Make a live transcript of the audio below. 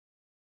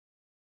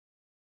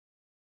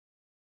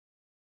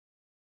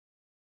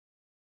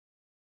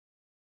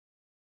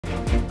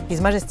His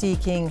Majesty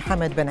King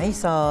Hamad bin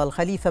Isa Al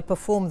Khalifa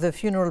performed the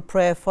funeral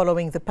prayer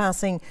following the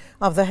passing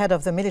of the head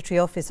of the military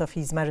office of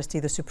His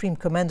Majesty the Supreme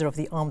Commander of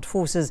the Armed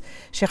Forces,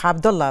 Sheikh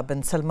Abdullah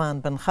bin Salman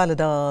bin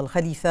Khalid Al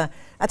Khalifa,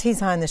 at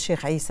His Highness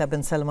Sheikh Isa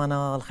bin Salman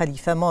Al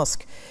Khalifa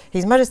Mosque.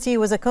 His Majesty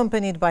was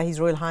accompanied by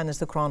His Royal Highness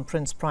the Crown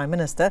Prince Prime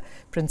Minister,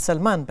 Prince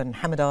Salman bin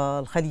Hamad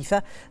Al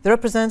Khalifa, the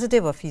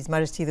representative of His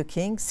Majesty the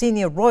King,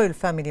 senior royal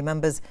family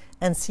members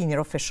and senior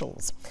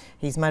officials.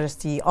 His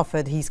Majesty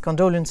offered his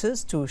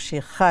condolences to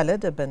Sheikh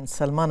Khalid bin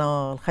Salman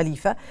Al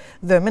Khalifa,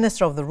 the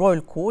Minister of the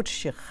Royal Court,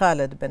 Sheikh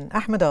Khalid bin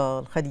Ahmed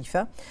Al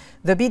Khalifa,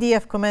 the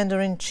BDF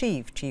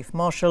Commander-in-Chief, Chief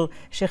Marshal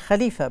Sheikh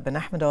Khalifa bin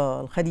Ahmed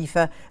Al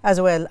Khalifa,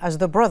 as well as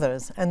the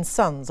brothers and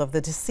sons of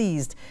the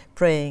deceased,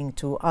 praying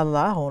to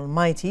Allah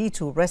Almighty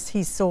to rest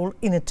his soul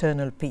in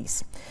eternal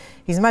peace.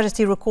 His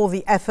Majesty recalled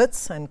the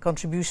efforts and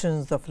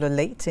contributions of the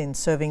late in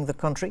serving the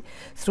country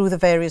through the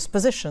various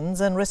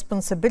positions and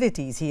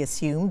responsibilities he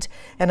assumed,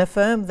 and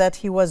affirmed that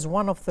he was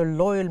one of the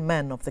loyal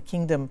men of the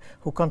kingdom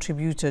who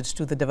contributed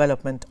to the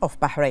development of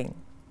Bahrain.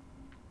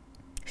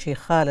 Sheikh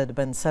Khalid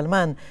bin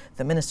Salman,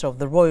 the Minister of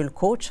the Royal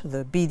Court,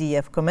 the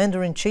BDF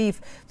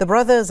Commander-in-Chief, the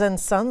brothers and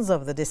sons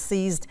of the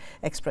deceased,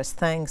 expressed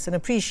thanks and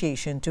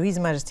appreciation to His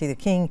Majesty the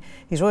King,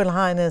 His Royal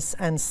Highness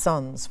and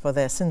sons for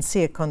their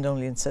sincere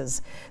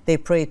condolences. They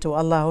prayed to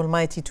Allah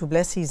Almighty to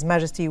bless His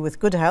Majesty with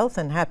good health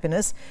and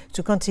happiness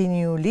to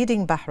continue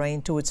leading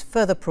Bahrain towards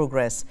further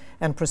progress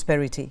and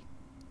prosperity.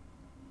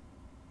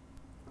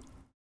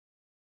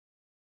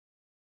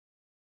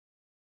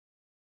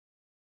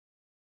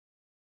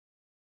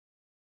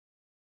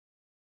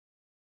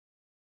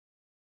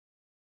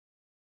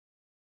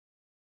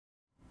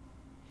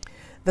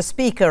 The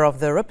Speaker of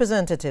the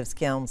Representatives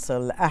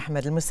Council,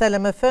 Ahmed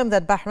Al-Musallam, affirmed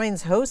that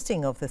Bahrain's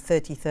hosting of the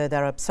 33rd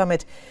Arab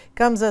Summit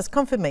comes as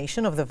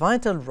confirmation of the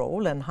vital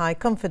role and high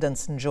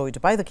confidence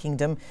enjoyed by the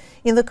kingdom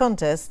in the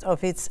context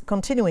of its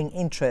continuing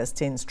interest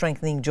in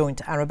strengthening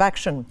joint Arab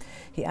action.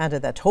 He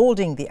added that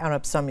holding the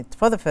Arab Summit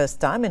for the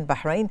first time in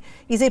Bahrain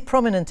is a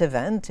prominent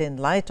event in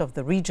light of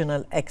the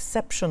regional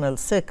exceptional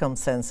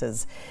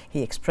circumstances.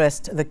 He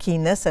expressed the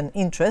keenness and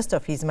interest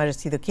of His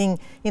Majesty the King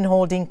in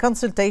holding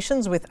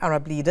consultations with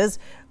Arab leaders,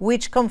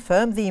 which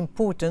confirmed the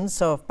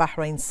importance of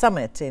Bahrain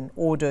Summit in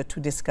order to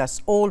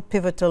discuss all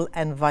pivotal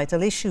and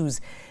vital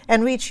issues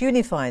and reach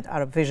unified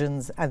Arab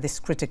visions at this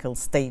critical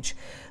stage.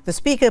 The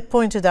Speaker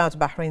pointed out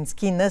Bahrain's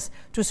keenness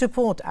to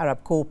support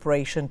Arab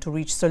cooperation to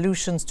reach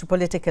solutions to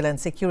political and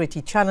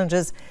security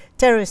challenges,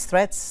 terrorist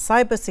threats,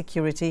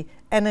 cybersecurity,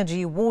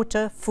 energy,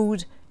 water,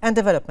 food and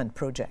development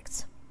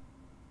projects.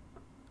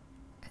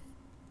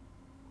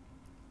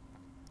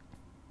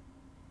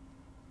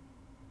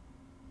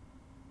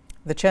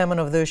 The chairman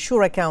of the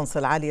Shura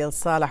Council, Ali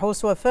Al-Saleh,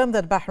 also affirmed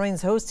that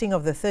Bahrain's hosting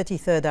of the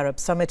 33rd Arab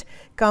Summit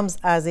comes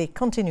as a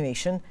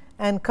continuation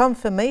and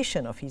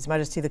confirmation of His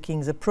Majesty the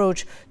King's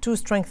approach to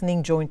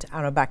strengthening joint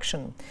Arab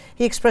action.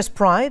 He expressed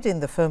pride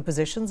in the firm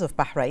positions of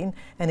Bahrain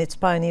and its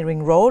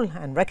pioneering role,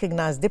 and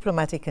recognized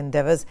diplomatic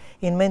endeavors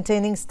in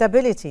maintaining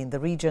stability in the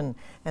region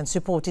and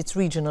support its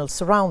regional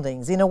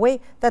surroundings in a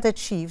way that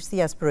achieves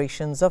the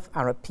aspirations of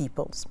Arab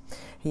peoples.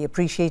 He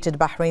appreciated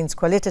Bahrain's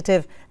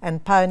qualitative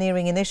and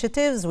pioneering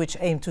initiatives which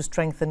aim to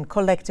strengthen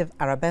collective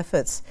Arab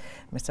efforts.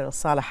 Mr.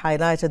 Al-Saleh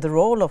highlighted the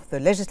role of the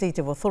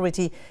legislative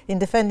authority in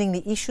defending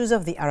the issues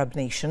of the Arab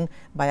nation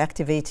by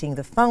activating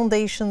the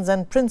foundations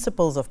and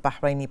principles of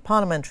Bahraini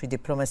parliamentary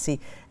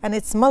diplomacy and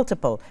its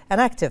multiple and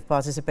active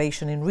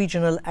participation in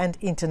regional and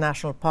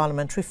international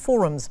parliamentary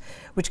forums,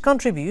 which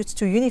contributes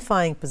to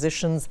unifying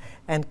positions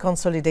and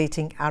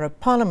consolidating Arab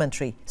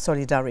parliamentary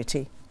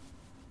solidarity.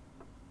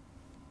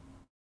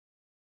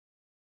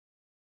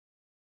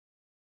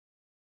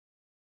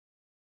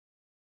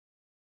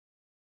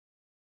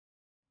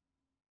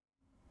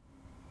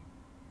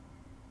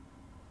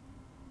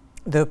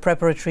 The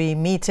preparatory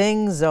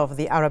meetings of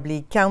the Arab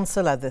League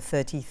Council at the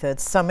 33rd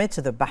Summit,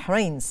 the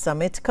Bahrain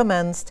Summit,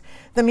 commenced.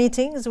 The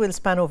meetings will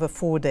span over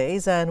 4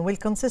 days and will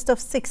consist of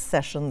 6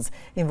 sessions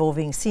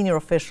involving senior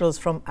officials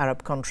from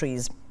Arab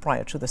countries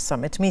prior to the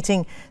summit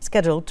meeting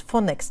scheduled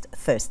for next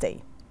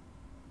Thursday.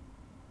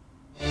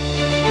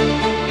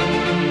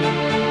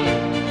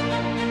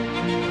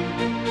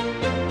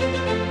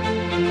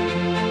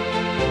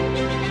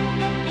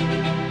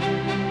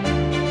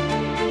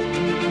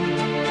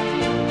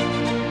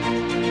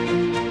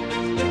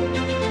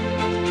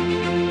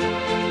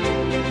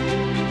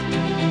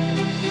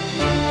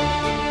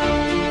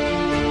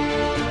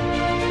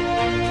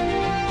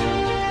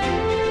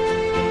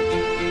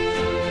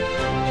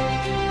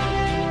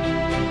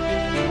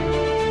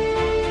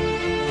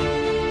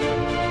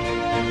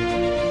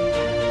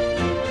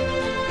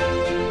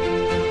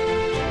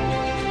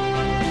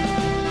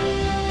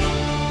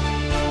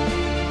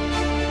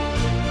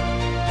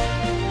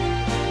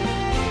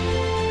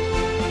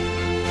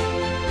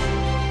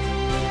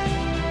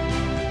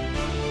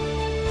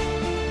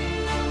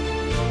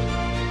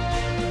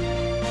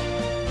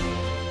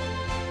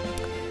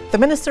 The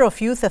Minister of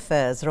Youth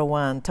Affairs,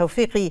 Rawan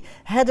Tawfiqi,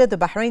 headed the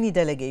Bahraini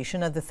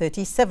delegation at the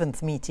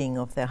 37th meeting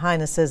of Their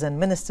Highnesses and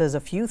Ministers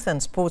of Youth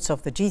and Sports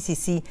of the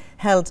GCC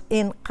held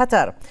in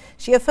Qatar.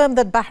 She affirmed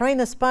that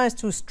Bahrain aspires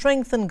to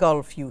strengthen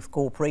Gulf youth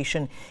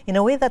cooperation in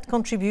a way that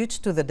contributes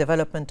to the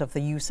development of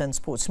the youth and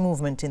sports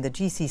movement in the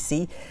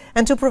GCC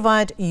and to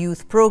provide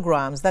youth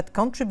programs that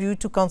contribute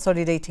to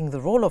consolidating the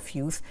role of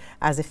youth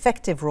as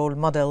effective role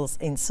models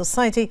in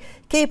society,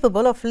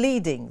 capable of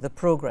leading the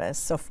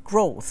progress of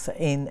growth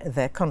in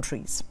their countries.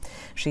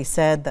 She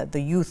said that the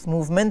youth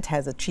movement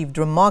has achieved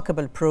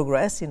remarkable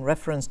progress in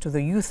reference to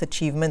the youth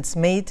achievements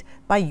made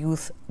by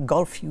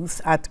Gulf youth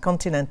at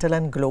continental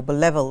and global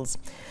levels.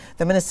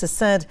 The minister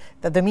said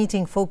that the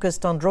meeting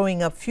focused on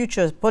drawing up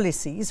future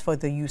policies for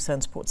the youth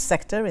and sports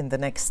sector in the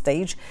next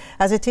stage,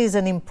 as it is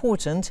an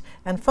important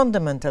and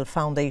fundamental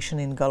foundation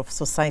in Gulf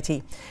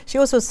society. She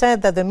also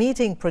said that the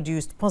meeting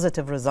produced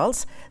positive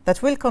results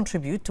that will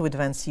contribute to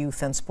advance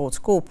youth and sports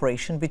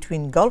cooperation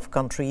between Gulf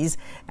countries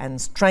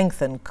and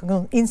strengthen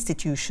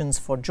institutions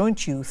for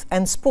joint youth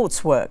and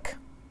sports work.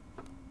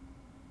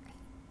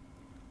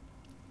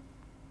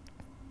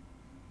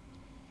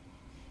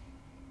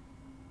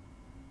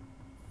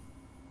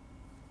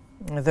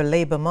 The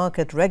Labour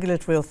Market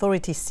Regulatory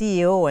Authority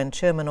CEO and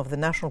Chairman of the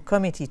National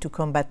Committee to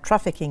Combat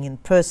Trafficking in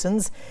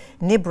Persons,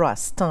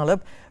 Nibras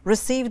Taleb,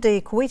 received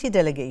a Kuwaiti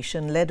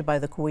delegation led by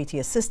the Kuwaiti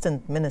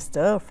Assistant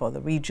Minister for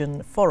the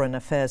Region Foreign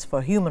Affairs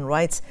for Human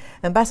Rights,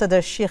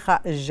 Ambassador Sheikh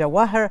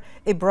Jawahar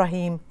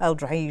Ibrahim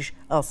Al-Draij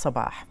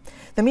Al-Sabah.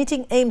 The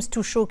meeting aims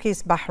to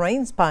showcase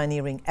Bahrain's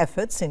pioneering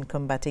efforts in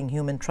combating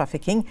human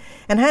trafficking,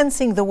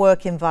 enhancing the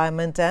work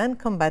environment and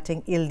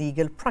combating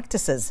illegal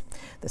practices.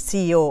 The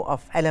CEO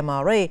of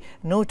LMRA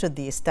noted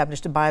the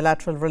established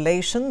bilateral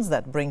relations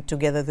that bring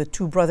together the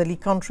two brotherly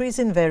countries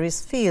in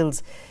various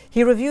fields.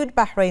 He reviewed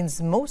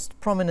Bahrain's most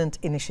prominent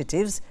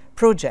initiatives,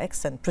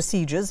 projects and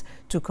procedures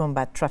to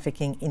combat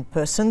trafficking in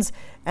persons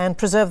and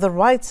preserve the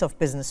rights of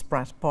business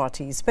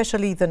parties,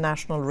 especially the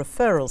national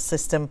referral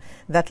system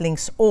that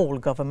links all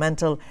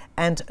governmental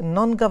and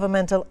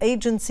non-governmental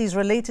agencies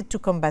related to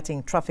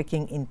combating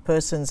trafficking in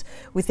persons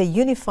with a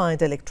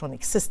unified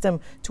electronic system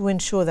to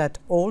ensure that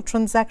all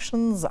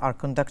transactions are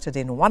conducted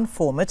in one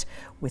format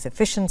with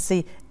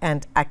efficiency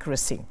and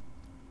accuracy.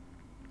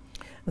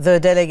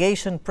 The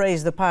delegation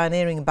praised the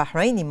pioneering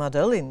Bahraini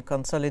model in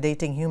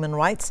consolidating human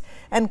rights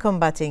and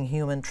combating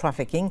human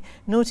trafficking,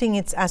 noting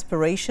its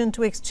aspiration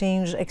to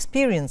exchange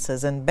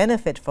experiences and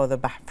benefit from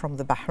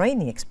the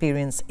Bahraini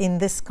experience in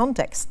this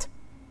context.